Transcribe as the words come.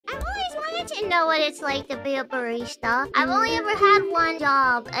wanted to know what it's like to be a barista. I've only ever had one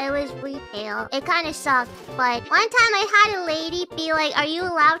job. It was retail. It kind of sucked. But one time I had a lady be like, "Are you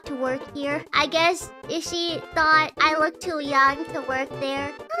allowed to work here?" I guess if she thought I looked too young to work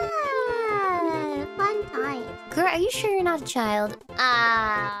there. Fun time. Girl, are you sure you're not a child?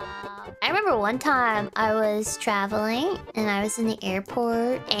 I remember one time I was traveling and I was in the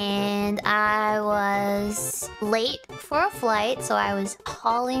airport and I was late for a flight, so I was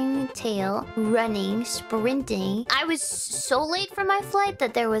hauling tail, running, sprinting. I was so late for my flight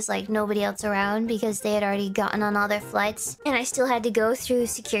that there was like nobody else around because they had already gotten on all their flights, and I still had to go through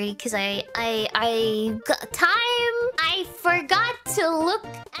security because I forgot to look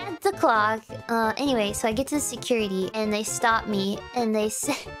at the clock. Anyway, so I get to the security and they stop me and they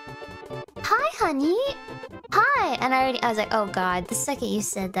said, "Hi, honey." Hi. And I was like, oh god, the second you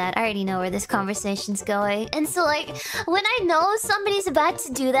said that, I already know where this conversation's going. And so like, when I know somebody's about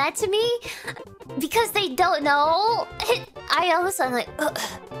to do that to me, because they don't know, I all of a sudden like,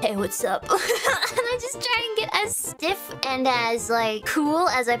 hey, what's up? And I just try and get as stiff and as like cool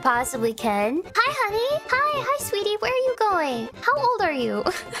as I possibly can. Hi, honey. Hi, sweetie. Where are you going? How old are you?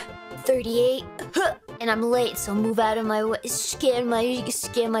 38. And I'm late, so move out of my way. Scan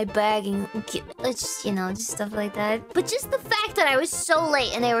my bag and get, just, you know, just stuff like that. But just the fact that I was so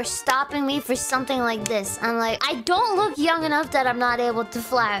late and they were stopping me for something like this, I'm like, I don't look young enough that I'm not able to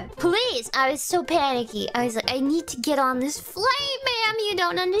fly. Please. I was so panicky. I was like, I need to get on this flight, ma'am. You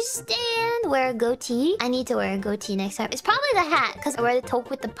don't understand. Wear a goatee. I need to wear a goatee next time. It's probably the hat, because I wear the toque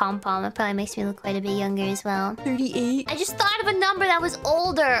with the pom-pom. It probably makes me look quite a bit younger as well. 38. I just thought of a number that was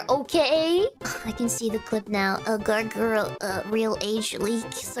older, okay? I can see the clip now. Gawr Gura, real age leak,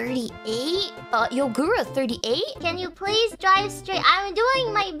 38? Yo, Gura, 38? Can you please drive straight? I'm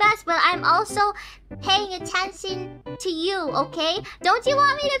doing my best, but I'm also paying attention to you, okay? Don't you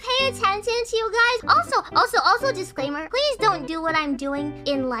want me to pay attention to you guys? Also, disclaimer. Please don't do what I'm doing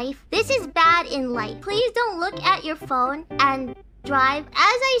in life. This is bad in life. Please don't look at your phone and drive. As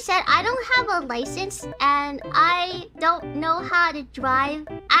I said, I don't have a license and I don't know how to drive.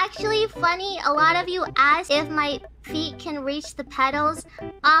 Actually, funny, a lot of you ask if my feet can reach the pedals.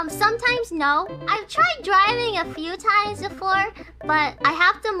 Sometimes no. I've tried driving a few times before, but I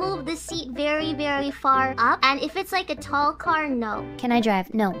have to move the seat very, very far up. And if it's like a tall car, no. Can I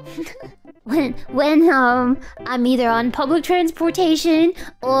drive? No. When I'm either on public transportation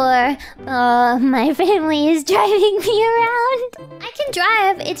or my family is driving me around. I can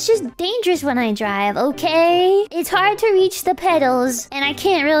drive, it's just dangerous when I drive, okay? It's hard to reach the pedals and I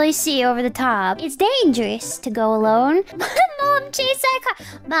can't really see over the top. It's dangerous to go alone. Mom, chase that car.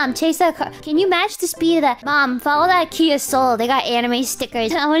 Mom, chase that car. Can you match the speed of that? Mom, follow that Kia Soul. They got anime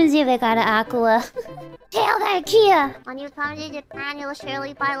stickers. I want to see if they got an Aquila. Tail that Kia! When you come to Japan, you'll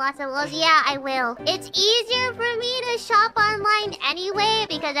surely buy lots of clothes. Yeah, I will. It's easier for me to shop online anyway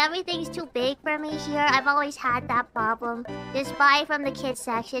because everything's too big for me here. I've always had that problem. Just buy from the kids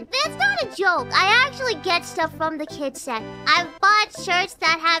section. That's not a joke. I actually get stuff from the kids section. I've bought shirts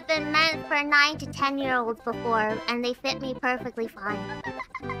that have been meant for 9 to 10-year-olds before, and they fit me perfectly fine.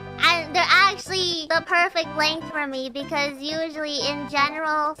 And they're actually the perfect length for me because usually, in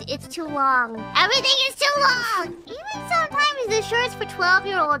general, it's too long. Everything is too long! Even sometimes the shirts for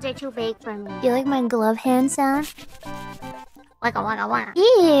 12-year-olds are too big for me. You like my glove hand sound? Waka waka waka.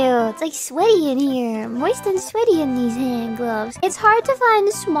 Ew, it's like sweaty in here. Moist and sweaty in these hand gloves. It's hard to find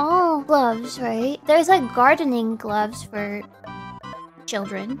small gloves, right? There's like gardening gloves for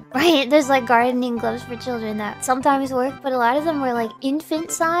children. Right, there's like gardening gloves for children that sometimes work, but a lot of them were like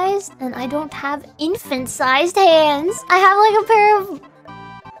infant-sized, and I don't have infant-sized hands. I have like a pair of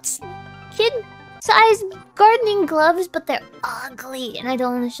kid-sized gardening gloves, but they're ugly, and I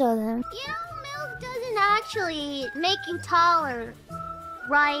don't want to show them. You know, milk doesn't actually make you taller,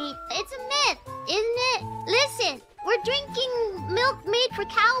 right? It's a myth, isn't it? Listen, we're drinking milk made for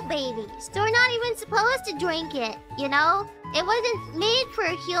cow babies. So we're not even supposed to drink it, you know? It wasn't made for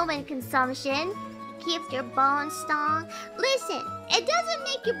human consumption. It keeps your bones strong. Listen, it doesn't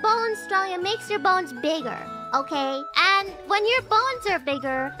make your bones strong, it makes your bones bigger, okay? And when your bones are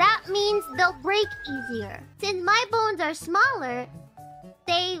bigger, that means they'll break easier. Since my bones are smaller,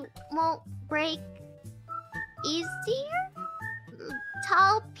 they won't break easier?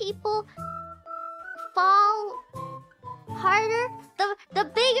 Tall people fall harder. The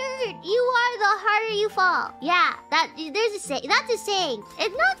bigger you are, the harder you fall. Yeah, there's a saying. That's a saying.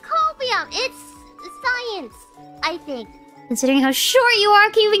 It's not copium. It's science, I think. Considering how short you are,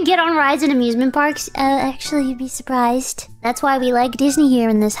 can you even get on rides in amusement parks? Actually, you'd be surprised. That's why we like Disney here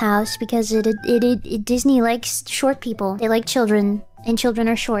in this house, because Disney likes short people. They like children, and children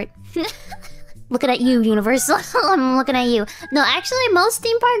are short. Looking at you, Universal. I'm looking at you. No, actually, most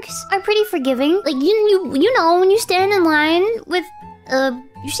theme parks are pretty forgiving. Like, you know, when you stand in line with,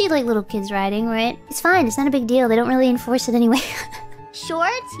 you see, like, little kids riding, right? It's fine. It's not a big deal. They don't really enforce it anyway.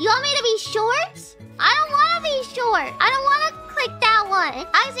 Shorts? You want me to be shorts? I don't want to be short. I don't want to click that one.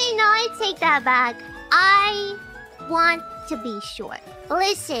 Actually, no, I take that back. I want to be short.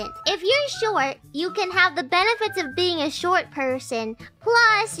 Listen, if you're short, you can have the benefits of being a short person.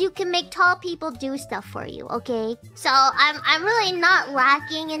 Plus, you can make tall people do stuff for you, okay? So I'm really not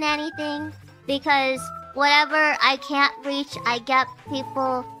lacking in anything because whatever I can't reach, I get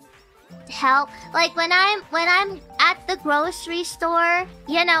people to help. Like when I'm at the grocery store,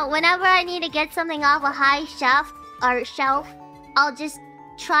 you know, whenever I need to get something off a high shelf, I'll just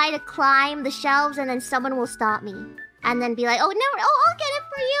try to climb the shelves and then someone will stop me. And then be like, oh, no, oh, I'll get it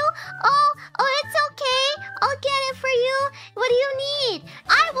for you. Oh, it's okay. I'll get it for you. What do you need?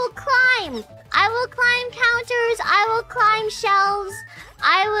 I will climb. I will climb counters. I will climb shelves.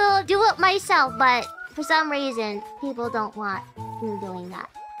 I will do it myself. But for some reason, people don't want me doing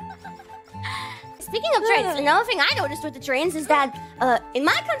that. Speaking of trains, another thing I noticed with the trains is that in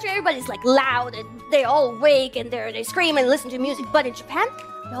my country, everybody's like loud and they're all awake and they scream and listen to music. But in Japan,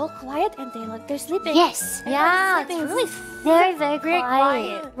 they're all quiet and they're sleeping. Yes. Yeah, it's really very, very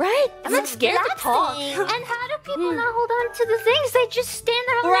quiet. Right? I'm not scared to talk. And how do people not hold on to the things? They just stand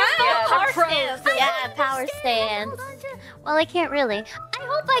there on their power stands. Yeah, power stands. Well, I can't really. I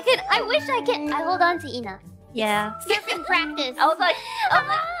hope I could. I wish I could. I hold on to Ina. Yeah. Surfing practice. I was like, hold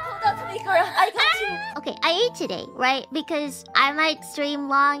on to me, girl. I got you. Okay, I ate today, right? Because I might stream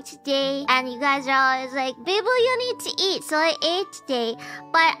long today, and you guys are always like, Biboo, you need to eat. So I ate today.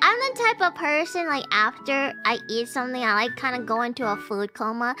 But I'm the type of person, like, after I eat something, I like kind of go into a food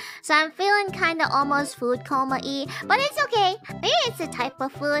coma. So I'm feeling kind of almost food coma-y. But it's okay. Maybe it's the type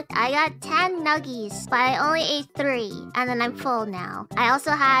of food. I got 10 nuggies, but I only ate 3. And then I'm full now. I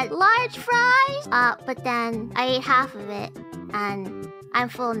also had large fries, but then I ate half of it. And I'm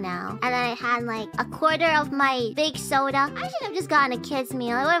full now. And then I had like a quarter of my big soda. I should have just gotten a kid's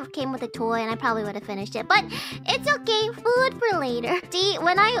meal. It would have came with a toy and I probably would have finished it. But it's okay. Food for later. See,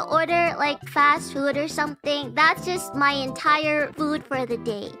 when I order like fast food or something, that's just my entire food for the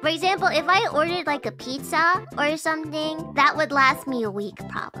day. For example, if I ordered like a pizza or something, that would last me a week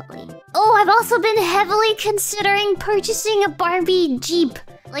probably. Oh, I've also been heavily considering purchasing a Barbie Jeep.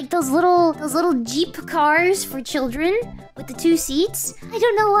 Like those little Jeep cars for children with the 2 seats. I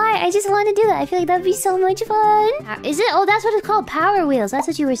don't know why. I just want to do that. I feel like that'd be so much fun. Is it? Oh, that's what it's called. Power Wheels. That's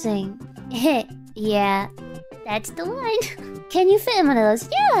what you were saying. Yeah. That's the one. Can you fit in one of those?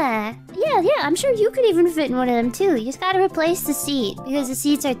 Yeah. I'm sure you could even fit in one of them too. You just gotta replace the seat because the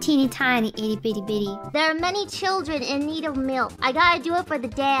seats are teeny tiny, itty bitty bitty. There are many children in need of milk. I gotta do it for the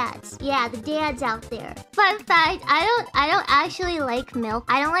dads. Yeah, the dads out there. Fun fact, I don't actually like milk.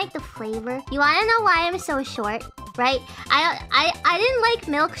 I don't like the flavor. You wanna know why I'm so short? Right? I didn't like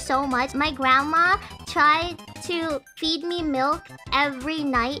milk so much. My grandma tried to feed me milk every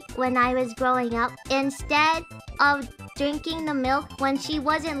night when I was growing up. Instead of drinking the milk when she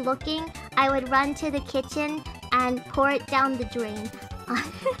wasn't looking, I would run to the kitchen and pour it down the drain.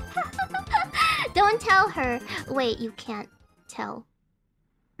 Don't tell her. Wait, you can't tell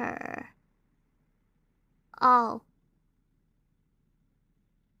her. Oh.